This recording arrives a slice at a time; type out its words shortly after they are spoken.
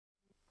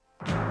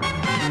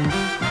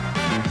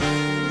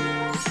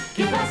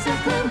Give us a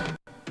clue.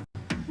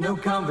 No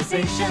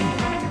conversation,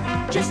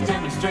 just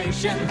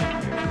demonstration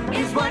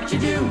is what you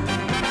do.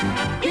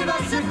 Give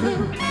us a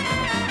clue.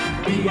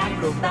 Be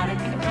acrobatic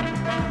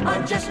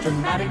or just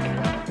dramatic,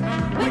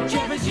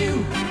 whichever's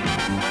you.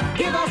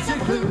 Give us a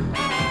clue.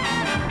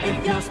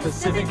 If you're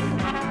specific,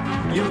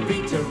 you'll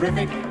be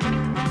terrific.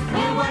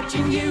 We're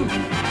watching you.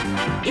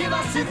 Give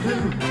us a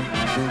clue.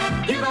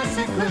 Give us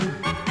a clue.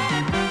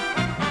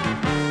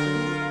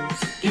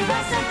 Give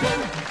us a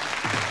clue.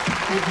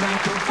 With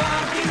Michael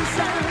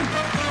Parkinson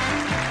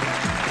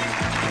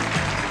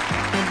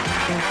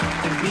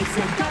and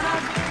Liza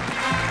Goddard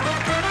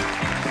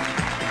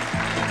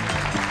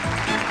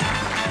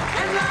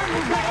and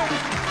Lionel Blair.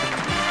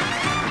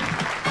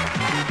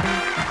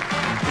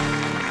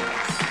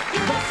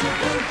 Give us a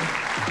clue.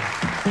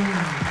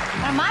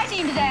 On my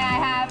team today I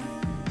have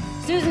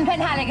Susan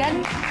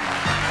Penhaligon,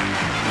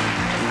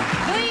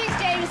 Louise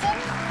Jameson,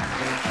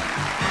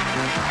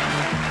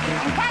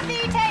 and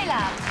Kathy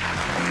Tayler.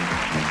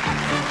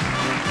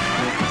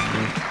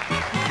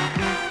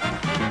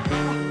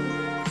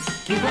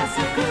 Give us a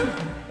clue.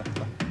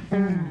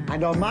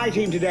 And on my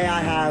team today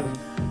I have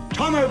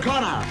Tom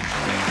O'Connor,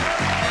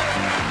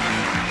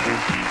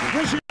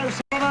 Richard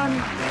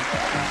O'Sullivan,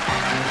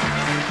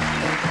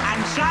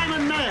 and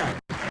Simon Mayo.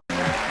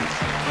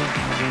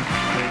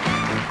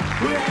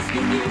 We're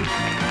asking you,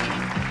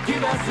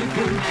 give us a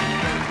clue.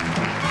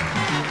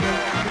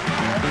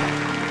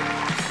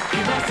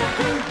 Give us a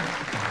clue.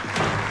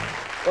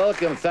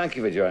 Welcome, thank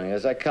you for joining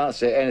us. I can't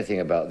say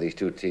anything about these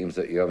two teams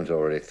that you haven't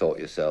already thought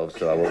yourselves,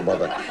 so I won't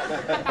bother.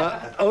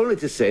 Only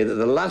to say that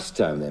the last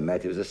time they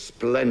met, it was a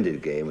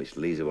splendid game, which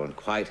Liza won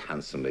quite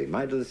handsomely.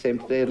 Might do the same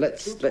today.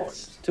 Let's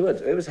do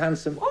it. It was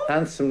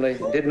handsomely.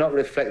 It did not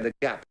reflect the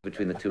gap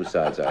between the two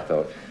sides, I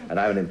thought. And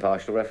I'm an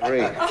impartial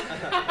referee.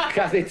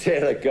 Kathy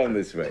Tayler, come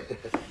this way.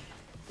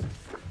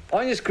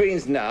 On your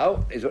screens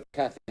now is what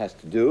Kathy has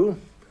to do.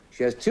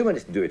 She has 2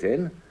 minutes to do it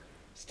in,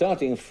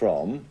 starting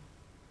from...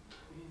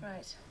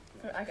 Right.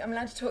 I'm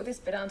allowed to talk this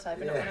bit, aren't I?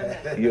 But not when I'm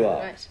there. You are.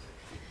 Right.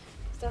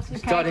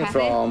 Starting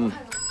from...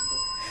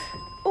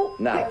 Oh,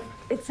 now.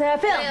 It's a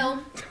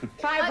film. Film.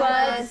 5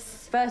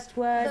 words. First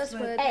word. First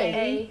word.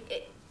 A.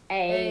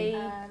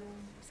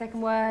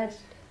 Second word.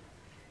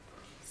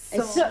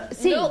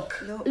 See.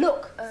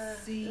 Look.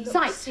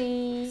 Sight.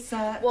 See.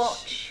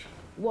 Search.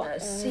 Watch.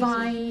 See.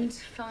 Find.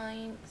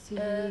 See.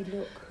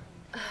 Look.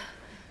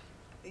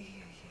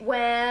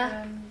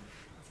 Where.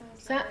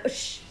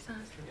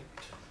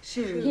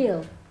 Shoe.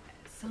 Heel.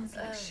 Sounds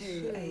like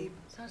shoe. A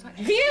Sounds like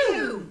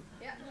View.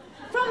 Yeah.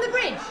 From the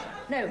bridge.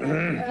 No.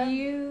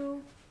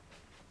 View.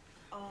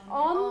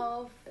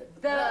 On.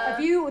 The.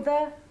 View.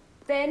 The.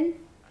 Then.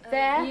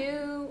 There.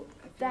 You.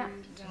 That.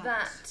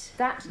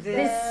 That.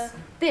 This.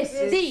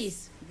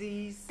 These.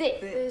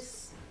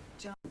 This.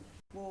 Jump.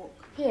 Walk.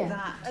 Here.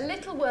 That. A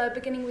little word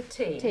beginning with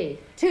T. T.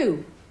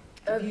 Two.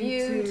 A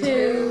view to-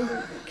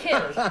 to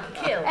kill.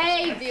 Kill.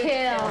 A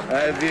kill.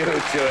 A view to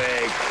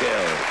a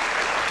kill.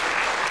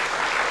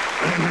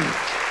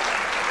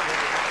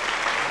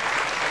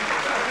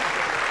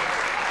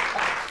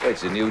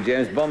 It's a new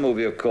James Bond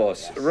movie, of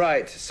course.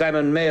 Right,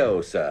 Simon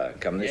Mayo, sir.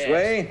 Come this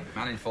way.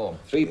 Man in form.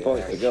 3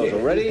 points for girls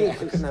already.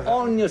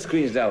 On your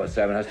screens now what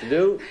Simon has to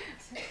do.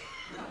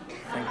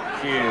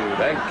 Thank you.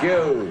 Thank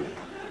you.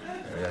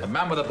 The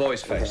man with a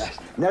boy's face.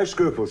 No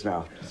scruples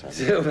now.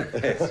 2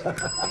 minutes.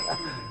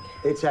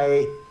 It's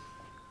a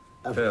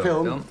Film.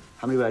 film.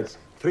 How many words?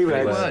 3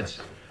 words. Words.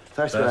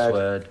 First First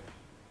word.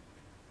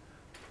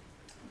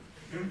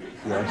 word.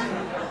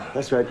 Yes.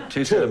 First word.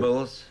 Two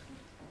syllables.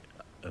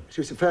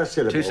 First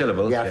syllable. 2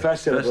 syllables. Yeah,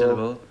 first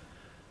syllable.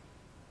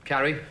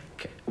 Carry.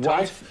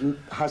 Wife,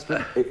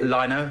 husband,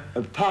 Lino.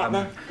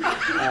 partner.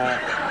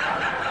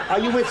 Are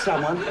you with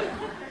someone?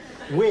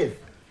 With.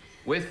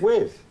 With.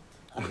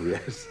 Oh,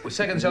 yes. With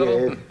second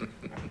syllable. With.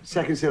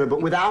 Second syllable.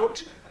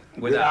 Without.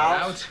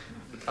 Without.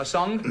 A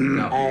song?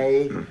 No.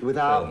 A.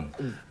 Without.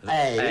 Film.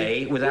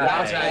 A.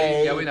 Without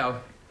A. Yeah, we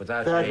know.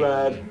 Without Third A.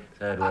 word.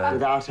 Third word.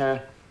 Without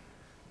a.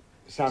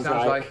 Sounds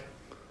like.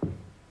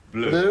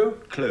 Blue.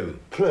 Clue.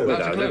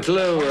 Without a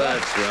clue,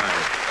 that's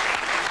right.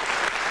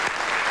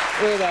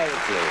 Without a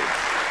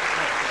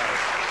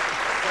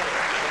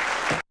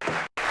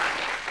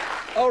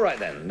clue. All right,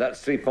 then.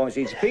 That's 3 points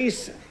each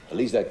piece. At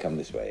least that come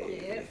this way.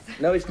 Yes.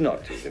 No, it's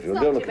not. If you'll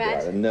go look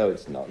at it. No,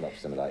 it's not. Not for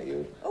someone like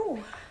you. Oh.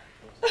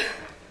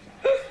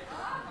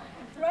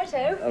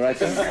 Righto. All right,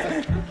 then.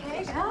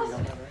 Okay.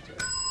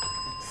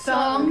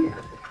 Song.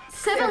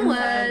 7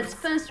 words.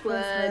 First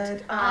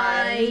word.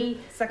 I.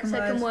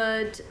 Second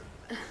word.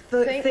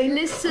 Think.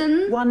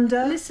 Listen.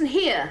 Wonder. Listen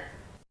here.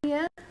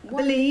 Here.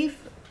 Believe.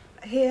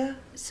 Hear.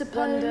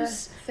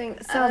 Suppose.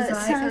 Think.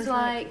 Sounds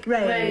like.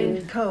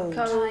 Rain. Cold.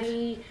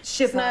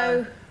 Shiver.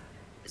 Snow.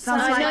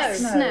 Sounds like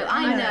snow. Snow.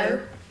 I know.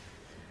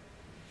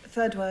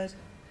 Third word.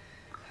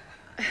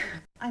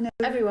 I know.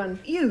 Everyone.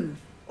 You.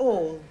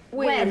 All.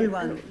 When.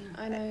 Everyone.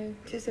 I know.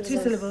 2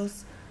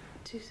 syllables.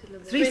 2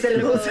 syllables. 2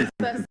 syllables. 3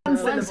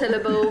 syllables. One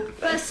syllable.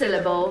 First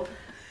syllable.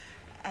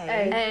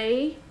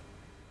 A.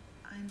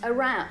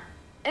 Around.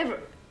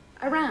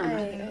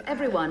 Around.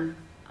 Everyone.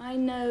 I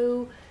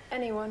know.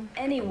 Anyone.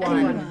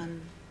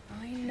 Anyone.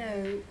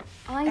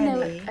 I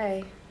know.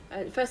 A.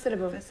 First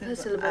syllable. First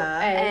syllable.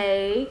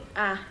 A. A.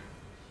 A.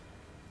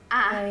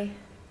 A.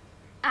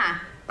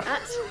 At.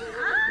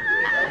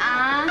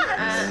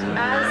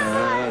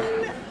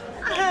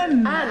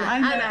 Anne. I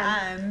know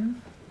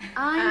Anne.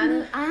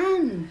 I'm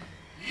Anne.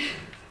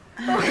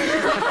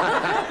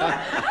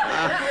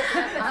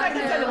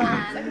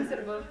 Second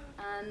syllable.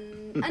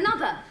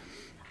 Another.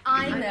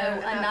 I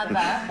know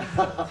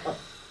another.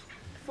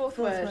 Fourth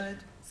word.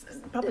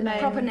 Proper name.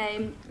 Proper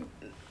name.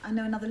 I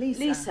know another Lisa.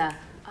 Lisa.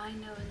 I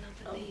know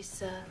another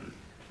Lisa.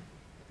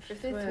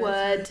 Fifth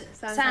Word.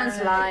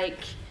 Sounds like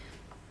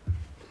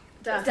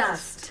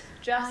dust.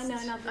 Just. I know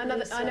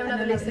I know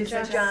another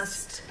Lisa.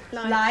 Just.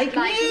 Like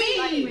me. me.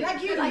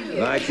 Like you.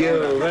 Like you.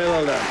 Very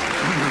well done.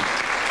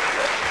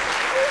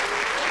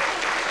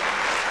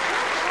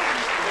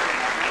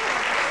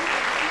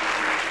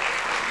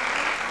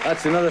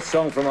 That's another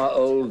song from our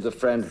old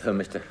friend,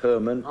 Mr.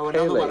 Herman. Oh,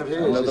 another one of his.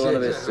 Another one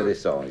of his silly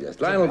songs, yes.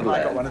 Lionel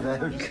Blair. I got one of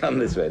those. Come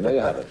this way. No, you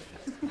haven't.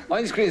 On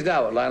your screens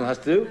now what Lionel has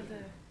to do.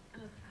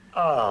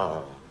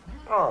 Oh,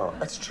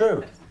 that's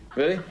true.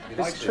 Really?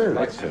 It's true.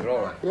 It's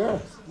true. Yeah.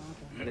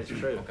 And it's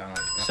true.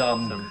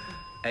 Some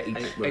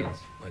eight words.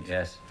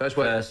 Yes. First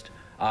word. First,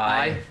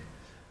 I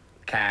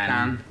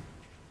can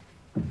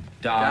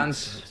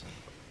dance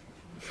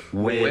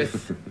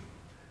with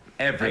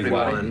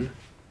everyone.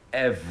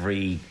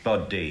 Everybody.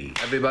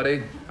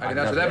 Everybody. I can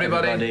dance with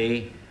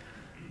everybody.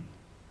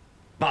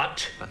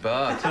 But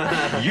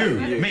You.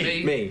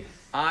 me.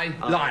 I.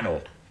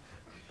 Lionel.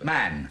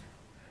 Man.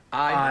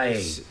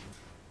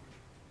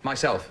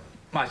 Myself.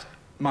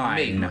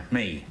 Mine.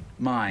 Me.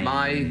 Mine.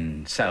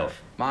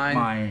 Myself. Mine.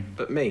 Mine.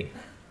 But me.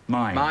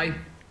 Mine.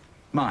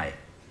 My.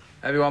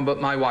 Everyone but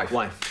my wife.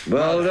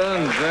 Well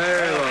done.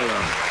 Very well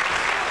done.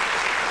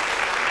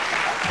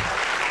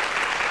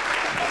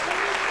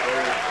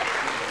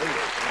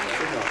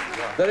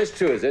 That is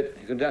true, is it?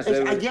 You can dance with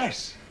everybody?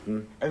 Yes.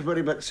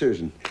 Everybody but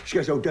Susan. She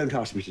goes, oh, don't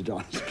ask me to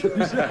dance.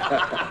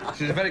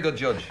 She's a very good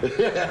judge.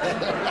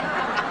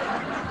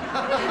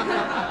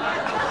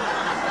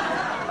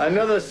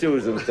 Another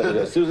Susan.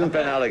 Susan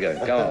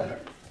Penhaligon. Come on.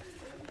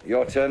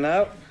 Your turn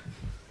now.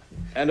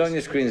 And on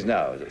your screens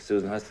now, is what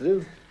Susan has to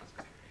do.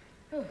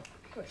 Oh,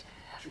 good.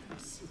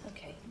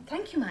 Okay.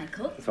 Thank you,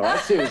 Michael. It's all right,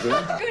 Susan.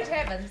 Good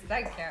heavens,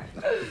 thank you.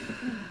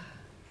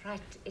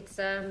 Right, it's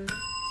song.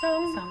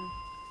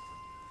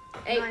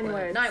 9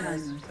 words. 9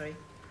 words. Sorry.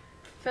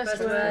 First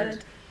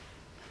word.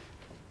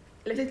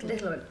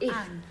 Little one. If.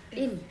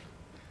 In.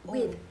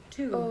 With.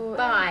 To. Or,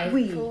 By.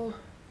 For.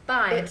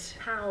 By. It.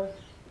 How.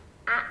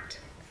 At.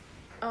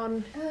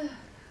 On.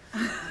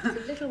 It's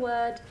a little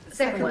word.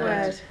 Second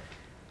word.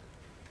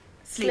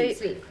 Sleep.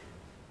 Sleep.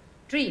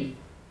 Dream.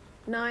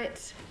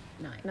 Night.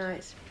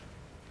 Night.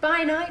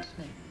 By night.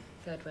 No.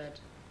 Third word.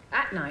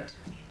 At night.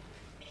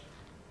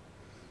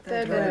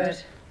 Third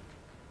word.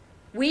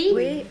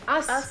 We.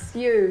 Us. Us.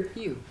 You.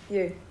 You.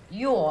 You.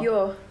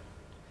 Your.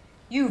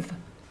 You've.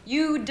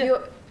 You'd.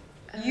 Your.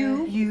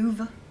 You.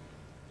 You've.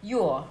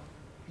 Your.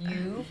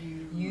 You.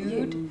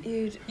 You'd.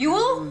 You'd.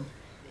 You'll.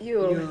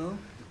 You'll.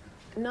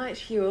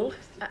 Night. You'll.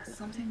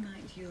 Something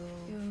like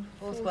you'll.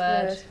 Fourth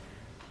word.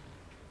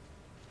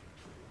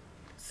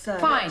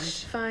 Search. Find.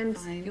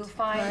 Find. You'll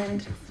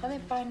find.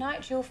 Something by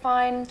night. You'll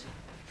find.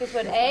 Fifth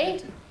word.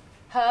 A.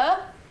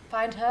 Her.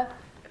 Find her.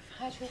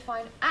 Night you'll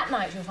find. At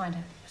night you'll find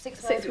her.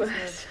 Sixth word.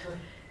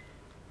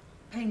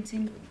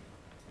 Painting.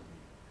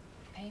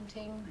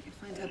 Painting. You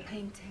find her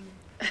painting.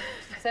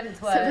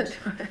 Seventh word.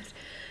 Seventh word.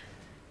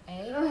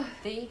 A.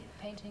 The.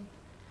 Painting.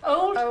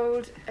 Old.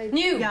 Old.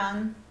 New.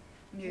 Young.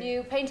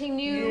 New. Painting.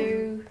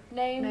 New.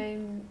 Name.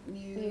 Name.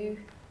 New.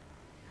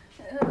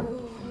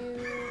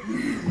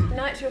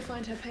 Night you'll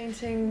find her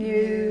painting.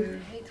 New.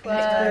 Eighth Word.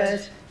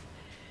 word.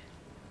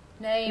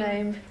 Name.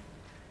 Name.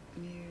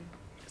 New.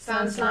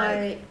 Sounds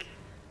like.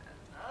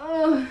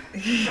 Oh.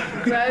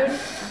 Grown.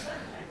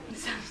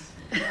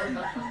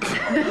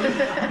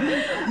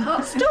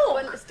 Hot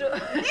store.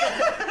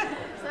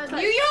 Sounds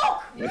like. New York.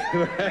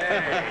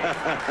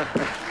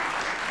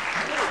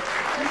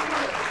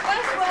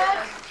 First word.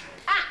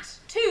 At.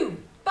 To.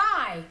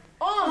 By.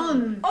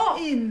 On. Off.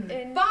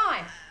 In.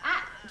 By.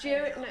 At.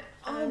 During. No.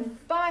 On.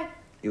 By.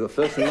 You got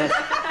first and last.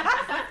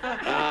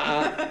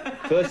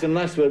 First and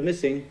last word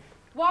missing.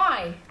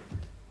 Why?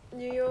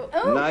 New York.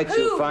 Oh, Night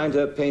who? you'll find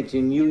her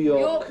painting New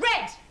York. York.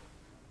 Red.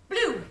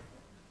 Blue.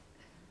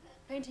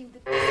 Painting the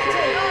city.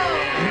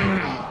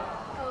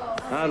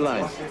 Hard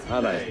lines.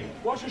 Hard lines.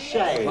 What a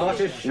shame.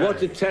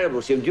 What a terrible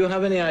shame. Do you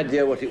have any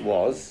idea what it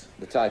was?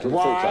 The title, the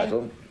full Why?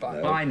 title?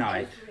 By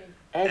night.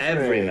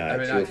 Every night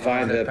Every you'll night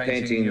find her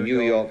painting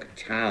New York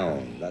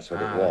town. That's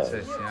what it was.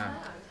 That's it, yeah.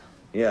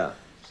 Yeah.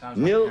 Sounds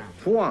Nil like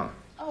point.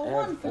 Oh,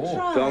 one for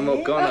trying. Tom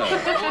O'Connor.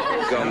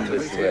 Gone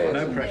this way.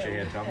 No pressure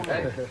here, Tom.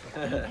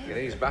 Get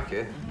ease back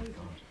here.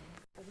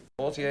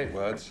 48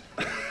 words.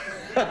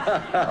 You're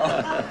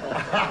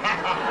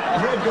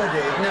a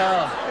goodie.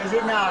 No. Is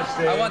it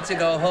nasty? I want to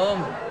go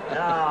home.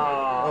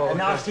 Oh, a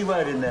nasty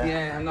word in there.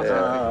 Yeah, I'm not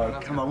Oh,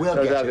 come on, we'll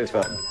So get that'll it. be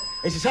fun.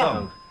 It's a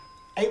song.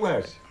 8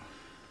 words.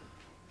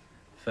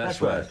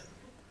 First word.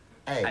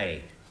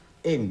 A.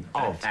 In.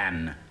 Of.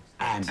 An.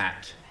 And.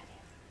 At.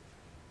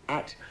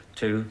 At.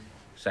 2.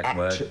 Second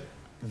word.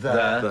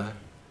 The.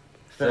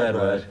 Third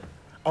word.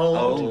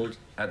 Old.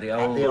 At the At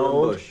old. the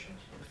old.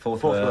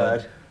 Fourth Fourth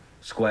word.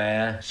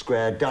 Square.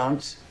 Square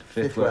dance.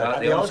 Fifth word. At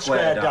the old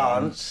square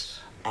dance.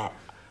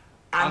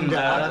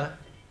 Under.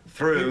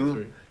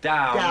 Through.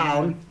 Down.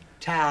 Down.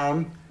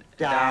 Town.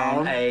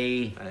 Down. Down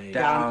a.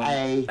 Down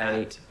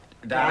a.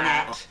 Down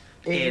at.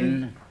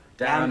 In.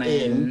 Down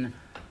in.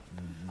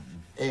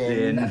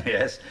 In.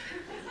 Yes.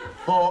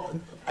 4.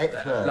 8.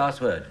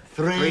 Last word.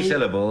 3 Three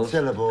syllables.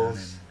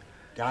 Syllables.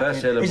 Down First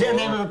in. syllable. Is it a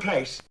name of a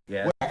place?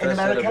 Yeah. Where? In First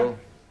America? syllable. In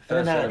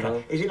First America.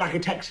 syllable. Is it like a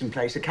Texan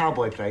place, a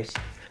cowboy place?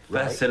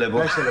 First syllable.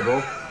 First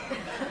syllable.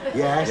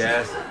 Yes.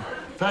 Yes.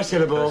 First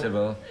syllable. First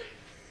syllable.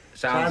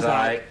 Sounds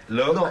like.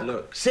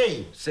 Look.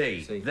 See.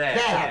 See. There.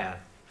 There.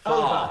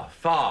 Over.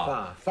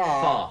 Far.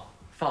 Far.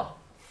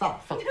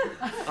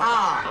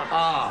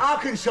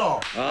 Arkansas.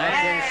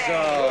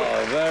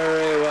 Arkansas.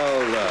 Very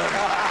well done.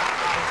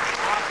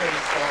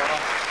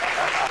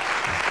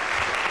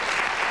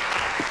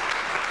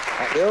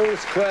 At the old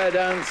square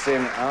dance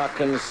in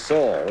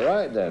Arkansas.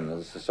 Right then,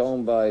 it's a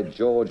song by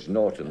George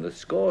Norton. The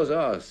scores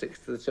are 6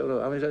 to the children.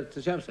 How many to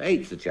the chaps?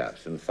 8 to the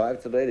chaps and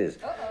 5 to the ladies.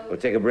 We'll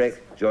take a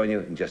break. Join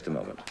you in just a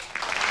moment.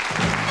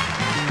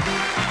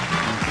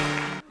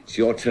 It's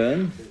your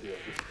turn.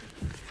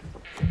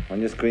 On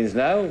your screens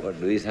now, what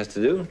Louise has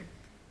to do.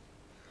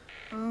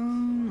 Oh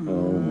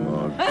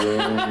my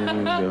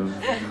God.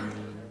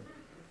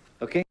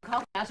 Okay.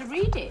 Can't how to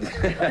read it.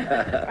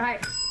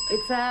 Right.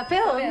 It's a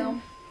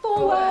film.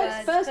 4 words.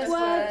 First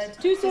word.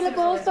 2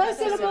 syllables. First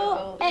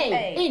syllable.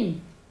 A.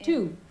 In.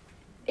 2.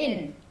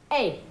 In.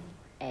 A.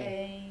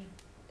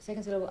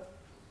 Second syllable.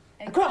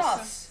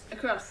 Across.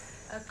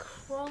 Across.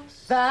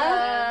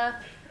 The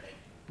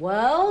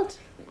world.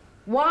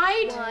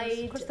 Wide.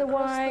 Across the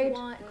wide.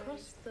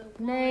 Across the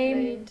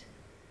Name. wide.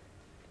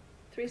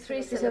 Three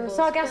syllables. syllables.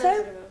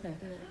 Sargasso? No.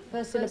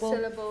 First First syllable.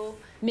 syllable.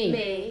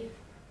 Me.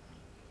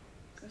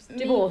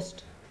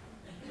 Divorced.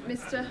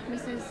 Mr.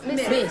 Mrs.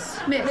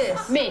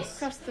 Miss.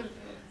 Across the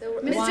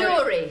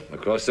Missouri.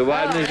 Across the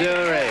wide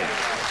Missouri.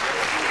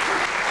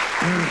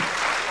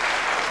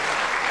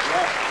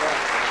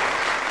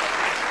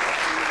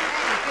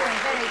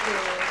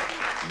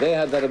 They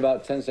had that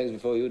about 10 seconds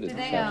before you did. Did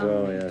they?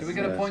 Oh, yes, Did we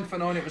get a point for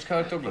knowing it was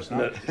Kirk Douglas?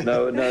 No.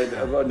 No,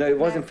 it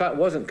was in fact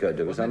wasn't Kurt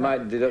Douglas. I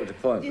might deduct a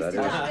point for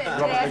that.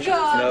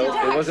 No,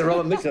 it wasn't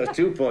Robert Mitchell. That was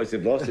 2 points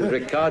they've lost. It was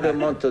Ricardo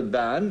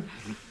Montalban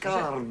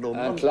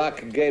and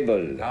Clark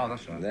Gable. Oh,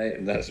 that's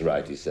right. That's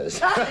right, he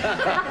says.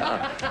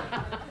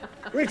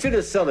 Richard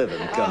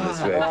O'Sullivan, come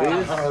this way,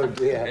 please. Oh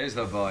dear. Here's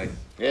the boy.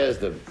 Here's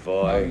the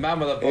boy. The man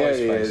with a Here boy's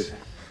he face. is.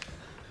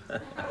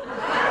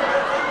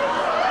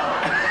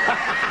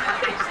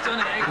 He's done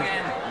it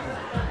again.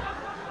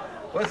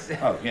 What's the...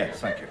 Oh, yes,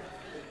 thank you.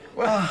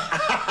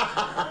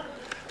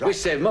 We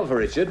saved him up for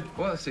Richard.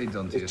 What's he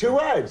done to you? It's 2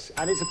 words,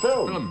 and it's a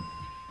film. Film.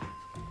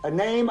 A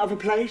name of a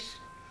place.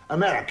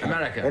 America.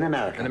 America. In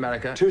America. In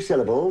America. 2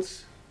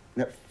 syllables.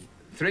 No,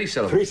 3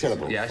 syllables. 3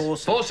 syllables. Yes. 4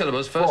 4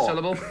 syllables. First 4.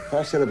 syllable.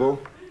 First syllable.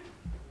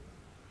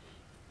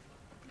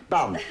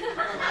 Bum.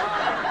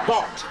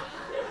 Bot.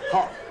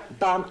 Hot.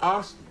 Bum.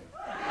 Ass.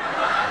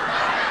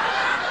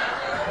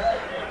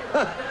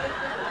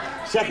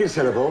 Second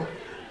syllable.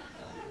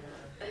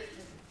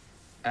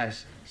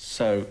 S.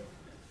 So.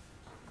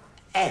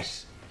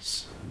 S.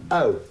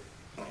 O.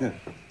 No.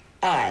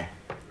 I.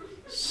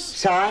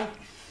 Sigh.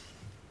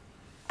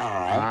 I.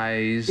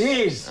 Eyes.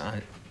 Is.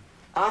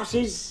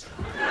 Asses.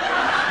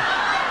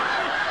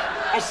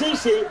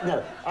 Assisi.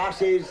 No.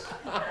 Asses.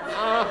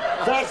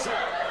 That's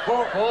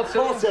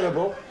fourth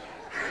syllable.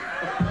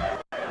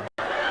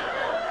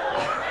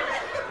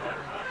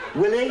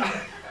 Willie.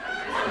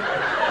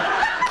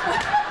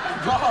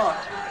 What?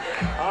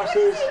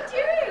 Asses.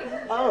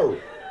 Oh.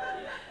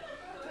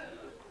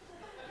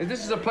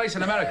 This is a place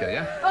in America,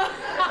 yeah?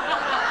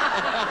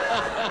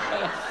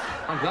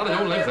 I'm glad I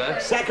don't live there.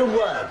 Second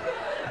word.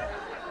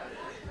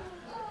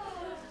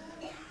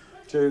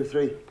 2,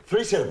 3.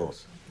 3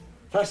 syllables.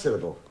 First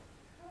syllable.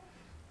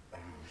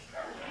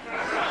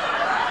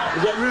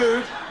 Is it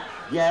rude?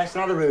 Yes,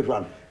 not a rude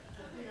one.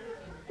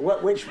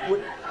 Which?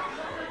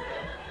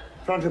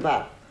 Front or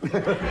back?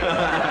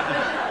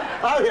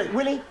 Oh, yeah,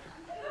 Willie.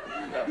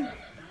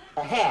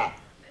 A hair.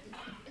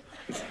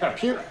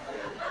 Pew.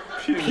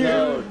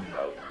 No.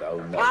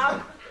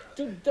 Arm.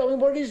 Tell me,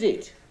 what is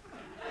it?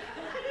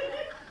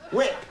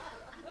 Whip.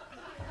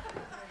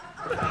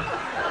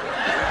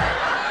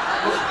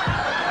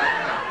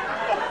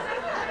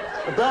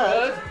 A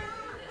bird.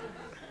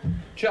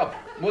 Chop.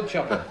 Wood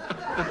chopper.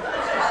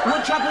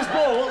 Wood chopper's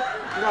ball.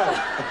 No.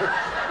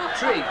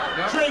 Tree.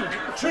 No?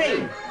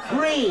 Tree.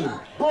 Green.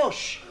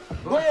 Bush.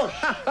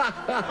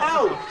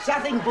 Oh,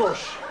 something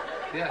bush.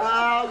 Yes.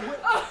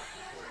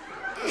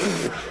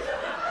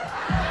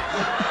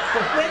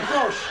 Whip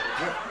bush.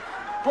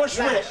 Bush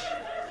whip.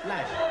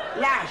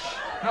 Lash.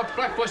 No,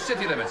 Blackbush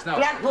city limits, no.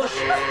 Black bush.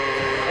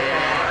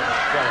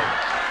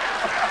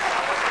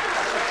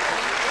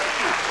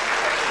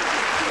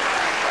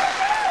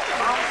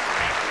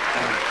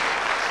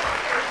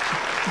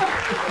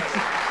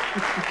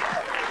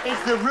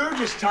 It's the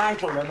rudest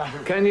title, no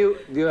matter. Do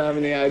you have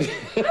any idea?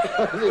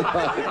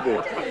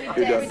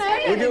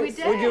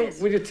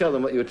 Would you tell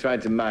them what you were trying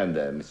to mime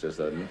there, Mr.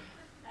 Sutton?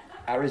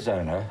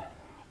 Arizona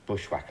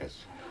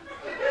bushwhackers.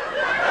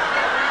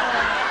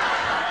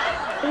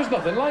 There's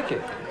nothing like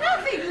it.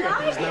 Nothing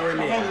like it.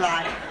 Nothing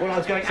like. Well, I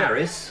was going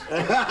Harris.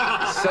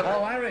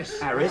 Harris.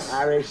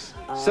 Harris.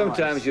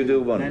 Sometimes you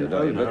do wonder,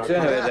 don't you? But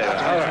anyway, there.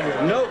 All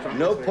right.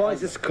 No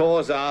points. The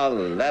scores are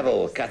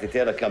level. Kathy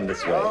Taylor, come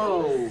this way.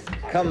 Oh.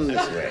 Come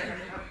this way.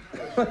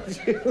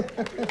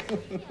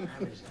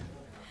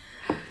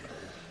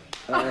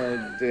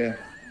 Oh, dear.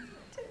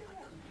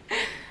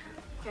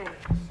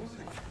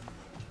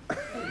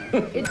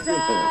 It's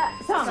a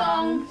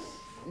song.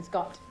 It's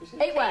got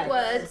 8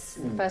 words.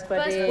 First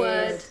word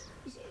is...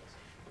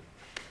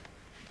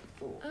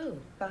 Oh.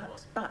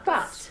 But.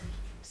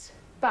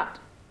 Bum.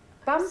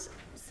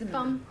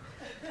 Bum.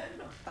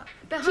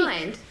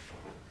 Behind.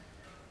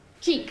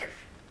 Cheek.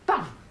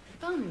 Bum.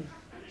 Bum.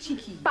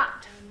 Cheeky.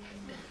 Butt.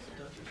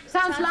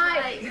 Sounds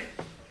like...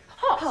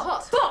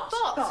 Hot. Bot.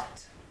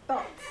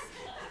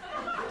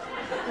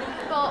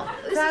 Bot.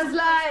 Sounds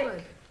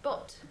like...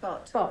 Bot.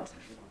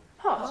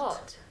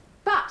 Hot.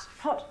 But.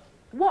 Hot.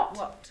 What?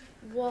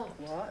 What? Not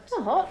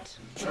hot.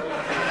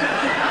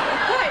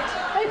 Right.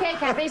 Okay,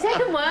 Kathy.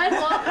 Second word.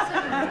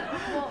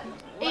 What?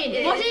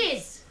 In. What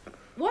is?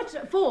 What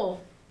for?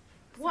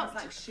 What? Sounds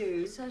like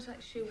shoe. Sounds like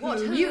shoe. What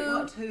who? you?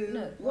 What who?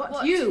 No.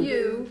 What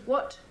you?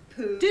 What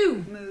Poo.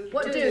 do? Move.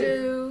 What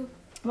do?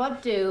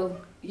 What do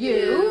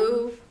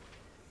You.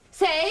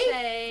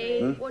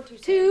 Say? What do you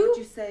say? To? What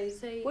do you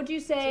say? What do you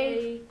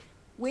say?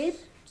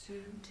 With?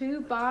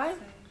 To? By? Say.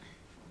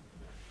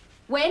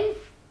 When?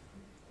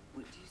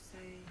 What do you say?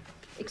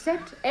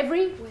 Except?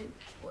 Every? When?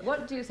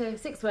 What do you say?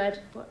 Sixth word.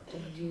 What do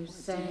you What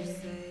say? do you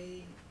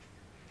say?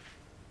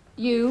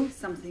 You.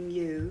 Something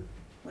you.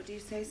 What do you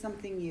say?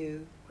 Something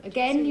you.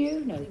 Again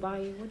you? No, by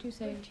you. What do you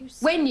say?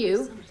 When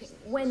you.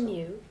 When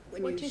you.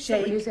 When What you do you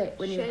shake. say? When you say?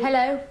 When you. Shake.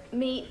 Hello.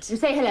 Meet. You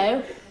say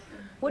hello.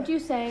 What do you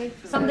say?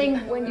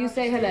 Something when you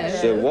say hello.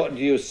 So what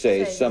do you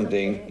say?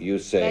 Something you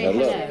say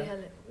hello.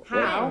 Hello.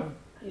 How?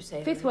 You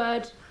say. Fifth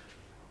word.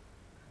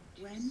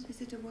 When? Is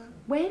it a word?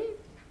 When?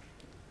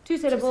 2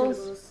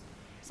 syllables.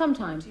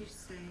 Sometime. What do you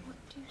say? What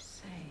do you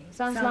say?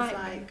 Sounds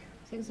like.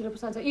 Second syllable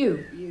sounds like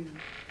you. You.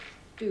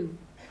 Do.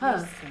 Her.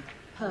 Listen.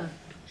 Her.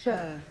 Sure.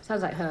 Her.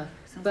 Sounds like her.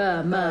 Sounds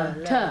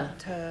After.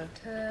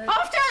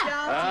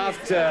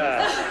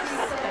 After.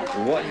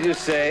 What do you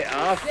say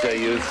after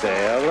you say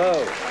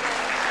hello?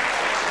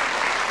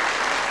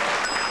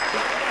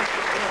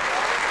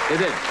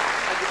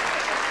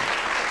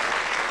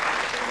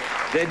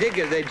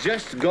 They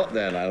just got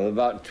there now,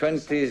 about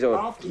 20s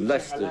or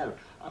less.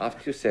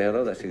 After you say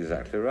hello, that's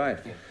exactly right.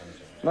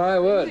 My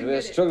word,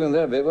 we're struggling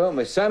there a bit, weren't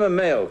we? Simon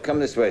Mayo, come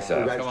this way,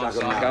 sir.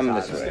 Come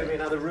this way. It's going to be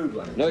another rude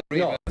one. No,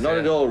 not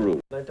at all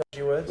rude. No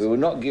dodgy words? We will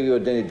not give you a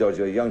Denny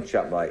Dodger, a young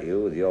chap like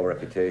you with your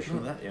reputation.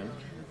 Not that young.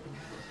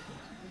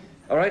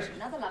 All right?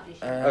 Another lovely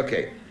show.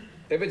 Okay.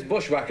 If it's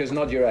bushwhackers,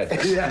 nod your head.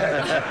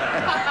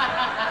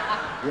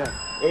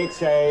 Yeah.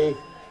 It's a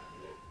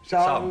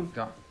song.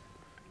 Song.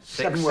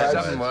 7 words.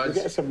 7 words. You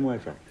get a 7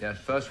 word right. Yeah,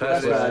 first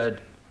First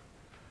word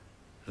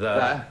is...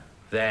 word.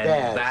 Then,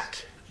 Theirs.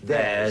 that,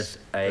 there's,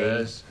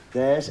 a.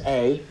 There's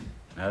a.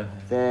 No.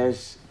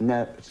 There's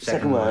no.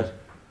 Second word.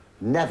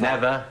 Never.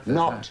 Never.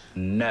 Not.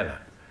 Never.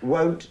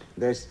 Won't.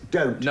 There's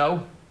don't.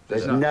 No.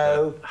 There's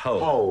no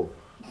hole.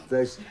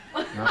 There's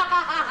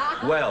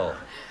Well.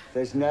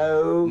 there's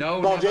no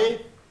No,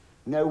 body.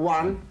 No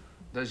one.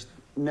 There's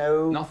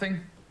No. nothing.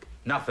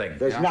 Nothing.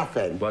 There's Yeah.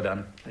 nothing. Well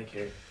done. Thank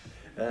you.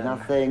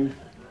 Nothing.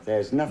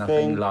 There's Nothing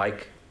nothing.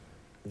 like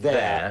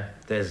there.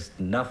 There's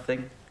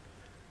nothing.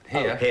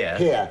 Here. Here.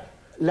 Here.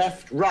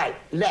 Left. Right.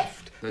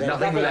 Left. There's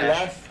nothing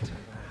left.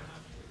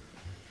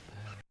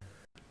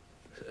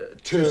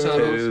 To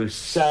syllables.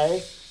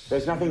 say.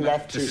 There's nothing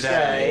left to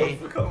say. I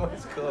forgot what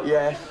it's called.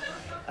 Yes.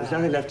 There's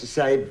nothing left to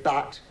say,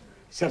 but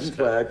seventh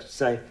word,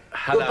 say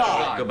Hello.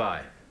 goodbye.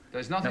 Goodbye.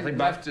 There's nothing Nothing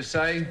left to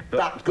say.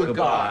 But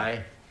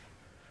goodbye.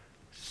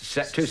 Two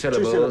syllables. 2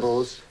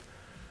 syllables.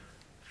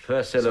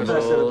 First syllable.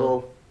 First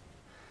syllable.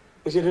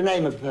 Is it a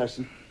name of a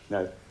person?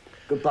 No.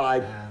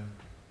 Goodbye.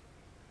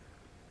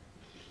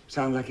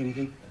 Sound like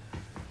anything?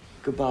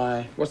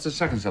 Goodbye. What's the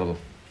second syllable?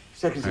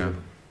 Second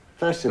syllable.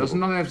 First syllable. There's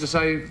nothing left to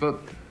say but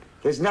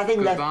There's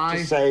nothing left Goodbye.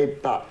 to say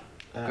but.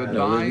 goodbye.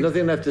 No, there's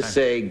nothing left to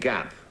say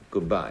gap.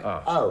 Goodbye.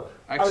 Oh.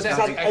 Except-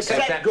 Oh,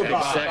 except goodbye.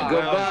 Except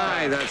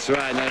goodbye, that's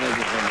right. No,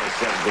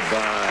 except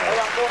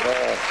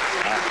goodbye.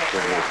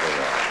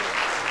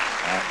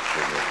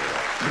 Absolutely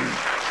right.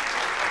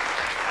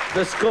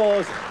 The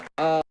scores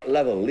are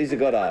level. Liza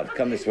Goddard,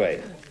 come this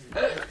way.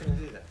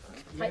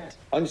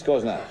 On your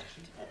scores now.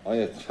 On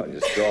your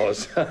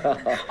scores.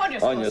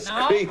 On your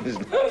screens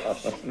now.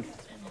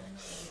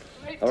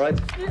 All right.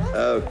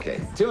 Okay.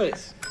 2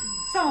 minutes.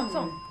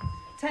 Song.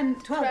 10,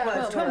 12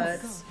 words. 12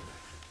 words.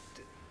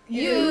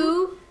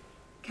 You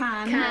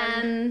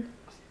can.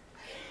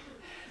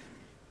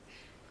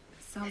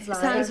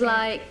 Sounds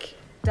like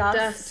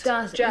Dust.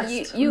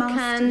 Just. You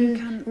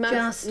can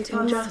Must.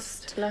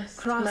 just.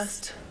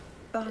 Crust.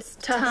 Bust.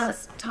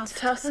 Tusk.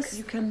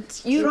 You can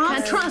trust. You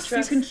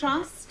can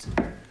trust.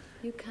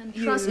 You can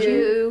trust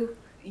you.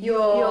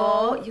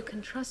 You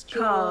can trust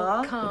your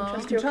car. car.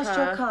 You can trust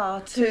your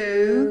car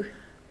to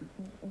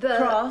The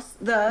cross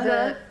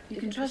the. You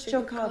can trust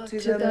your car to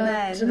the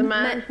men. To the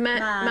man.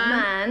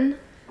 man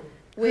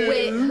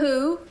With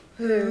Who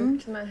to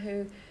the man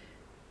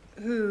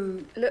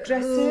who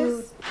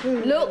dresses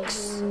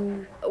looks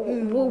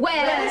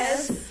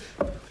wears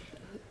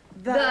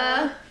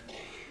the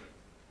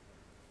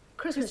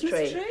Christmas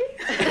tree.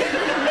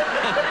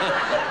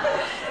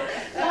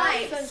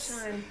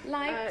 sunshine.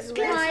 Lights,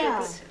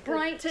 glitter.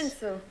 bright,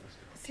 Tinsel.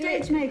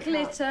 Stage makeup.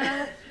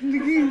 glitter,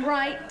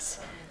 bright.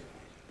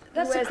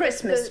 That's a Where's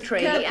Christmas the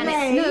tree, and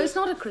play? no, it's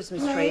not a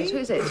Christmas tree. Who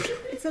is it?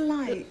 It's a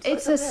light.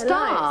 It's a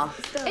star.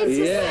 It's a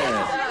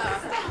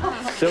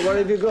Yeah. So what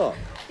have you got?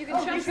 You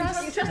can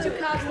trust your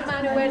car to the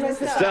man who wears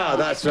the star. Star,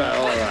 that's right.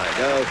 All right.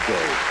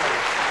 Okay.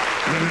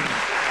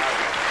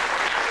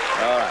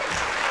 All right.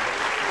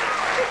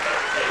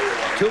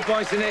 2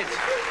 points in it.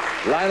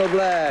 Lionel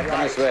Blair,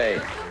 come this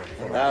way.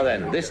 Now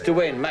then, this to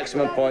win.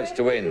 Maximum points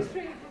to win.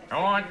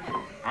 All right.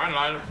 I'm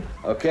Lionel.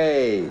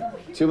 Okay.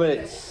 2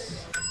 minutes.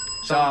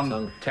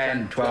 Song,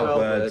 10, 12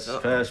 words.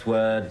 First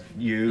word,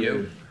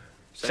 you.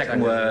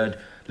 Second word,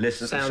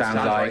 listen, sounds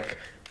like.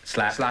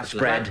 Slap,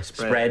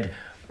 spread.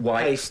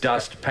 White, Paste.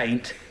 dust,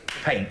 paint.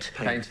 Paint.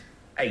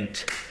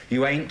 Ain't.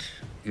 You ain't.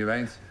 You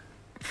ain't.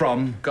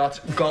 From. Got.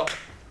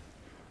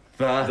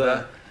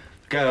 The.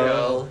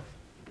 Girl.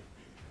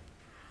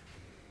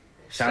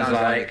 Sounds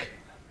like.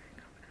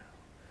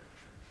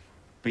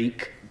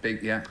 Beak.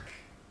 Big, yeah.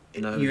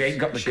 You ain't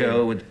got the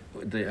girl with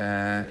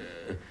the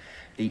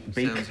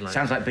beak.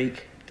 Sounds like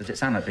beak. Does it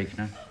sound like beak?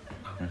 No.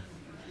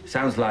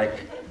 Sounds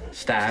like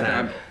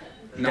stab.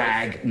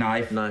 Dag.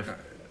 Knife.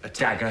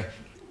 Dagger.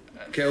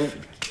 Kill.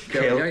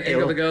 Kill. You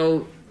got the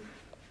girl.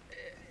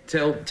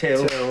 Till.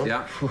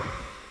 Yeah.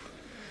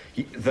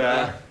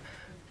 The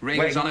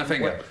rings on her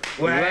finger.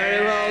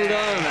 Very well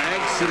done.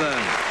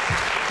 Excellent.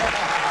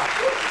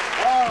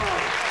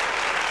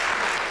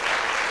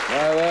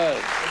 My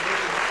word.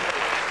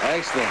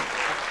 Excellent.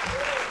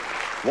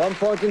 1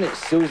 point in it.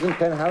 Susan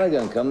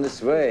Penhaligon, come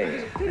this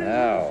way.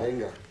 Now.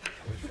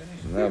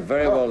 No,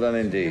 very well done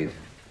indeed.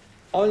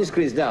 On your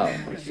screens now.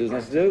 What Susan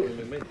has to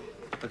do.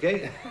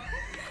 Okay?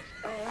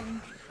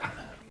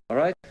 All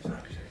right?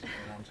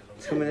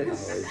 2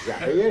 minutes.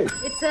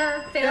 It's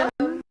a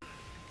film.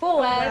 4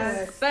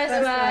 words. First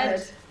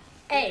word.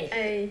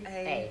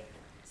 A.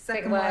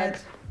 Second word.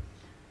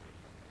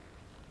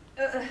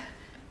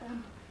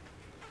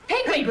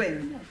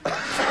 Penguin. A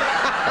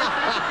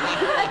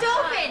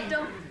dolphin.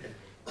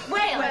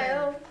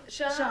 Whale.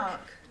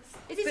 Shark.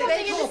 Is it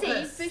something in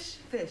the sea?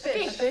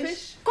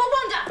 Fish.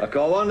 Corwanda. I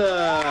can't wonder.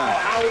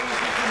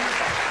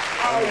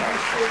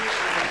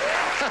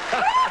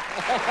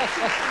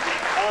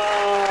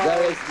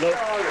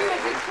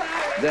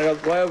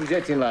 Why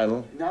objecting,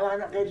 Lionel? No, I'm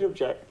not going to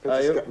object. Are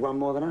Because you? he's got one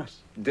more than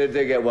us. Did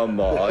they get one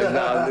more? Oh,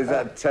 no, is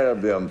that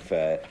terribly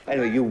unfair?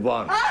 Anyway, you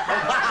won. Well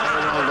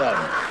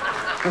done.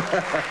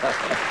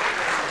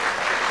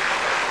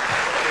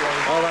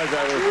 All right,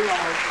 David.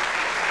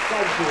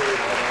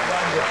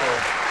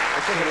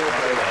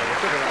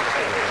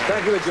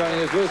 Thank you for joining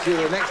us. We'll see you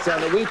the next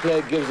time that we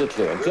play Gives a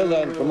Clue. Until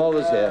then, from all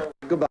of us here,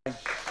 goodbye. 4, 5,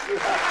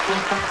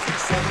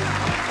 6, 7,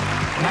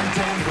 9,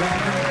 10,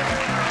 11.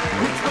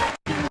 Which one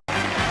do?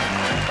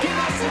 Give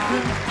us a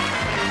clue.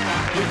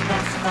 If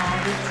not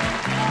divide it,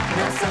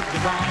 they'll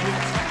subdivide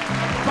it.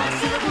 By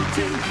syllable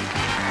 2.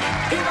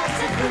 Give us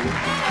a clue.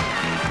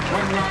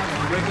 When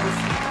Lionel wriggles,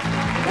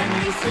 then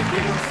Lisa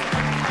giggles,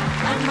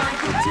 and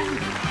Michael too.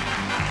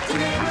 To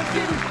name a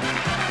few,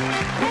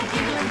 we're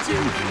giggling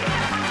too.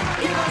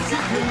 Give us a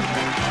clue.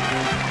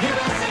 Give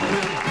us a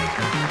clue.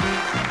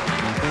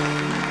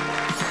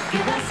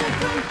 Give us a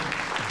clue.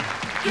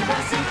 Give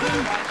us a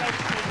clue.